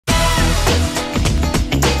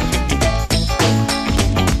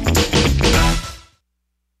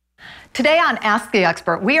Today on Ask the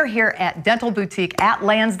Expert, we are here at Dental Boutique at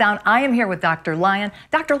Lansdowne. I am here with Dr. Lyon.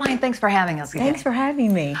 Dr. Lyon, thanks for having us today. Thanks for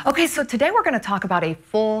having me. Okay, so today we're going to talk about a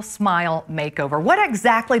full smile makeover. What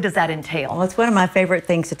exactly does that entail? Well, it's one of my favorite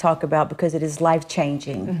things to talk about because it is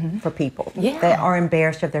life-changing for people. Yeah. They are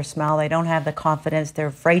embarrassed of their smile. They don't have the confidence. They're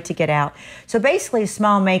afraid to get out. So basically, a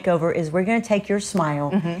smile makeover is we're going to take your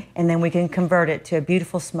smile and then we can convert it to a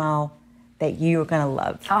beautiful smile that you are going to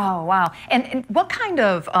love. Oh, wow. And what kind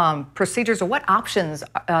of procedures or what options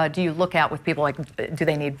do you look at with people? Like, do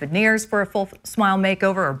they need veneers for a full smile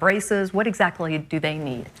makeover or braces? What exactly do they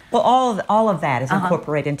need? Well, all of that is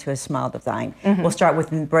incorporated into a smile design. We'll start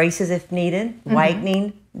with braces if needed,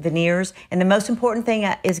 whitening, veneers, and the most important thing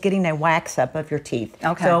is getting a wax up of your teeth.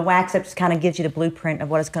 Okay. So a wax up kind of gives you the blueprint of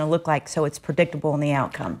what it's going to look like, so it's predictable in the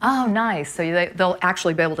outcome. Oh, nice. So they'll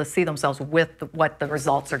actually be able to see themselves with what the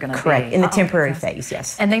results are going to be. Correct, in the temporary phase,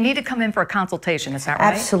 yes. And they need to come in for a consultation, is that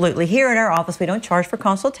right? Absolutely. Here in our office, we don't charge for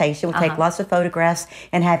consultation. We take lots of photographs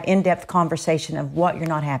and have in-depth conversation of what you're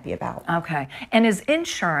not happy about. Okay. And is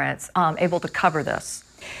insurance able to cover this?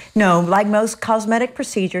 No, like most cosmetic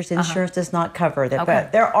procedures, insurance does not cover that. Okay.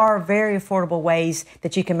 But there are very affordable ways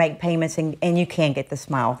that you can make payments and you can get the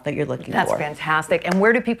smile that you're looking for. That's fantastic. And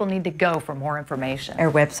where do people need to go for more information?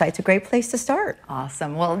 Our website's a great place to start.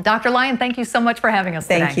 Awesome. Well, Dr. Lyon, thank you so much for having us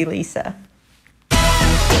today. Thank you, Lisa.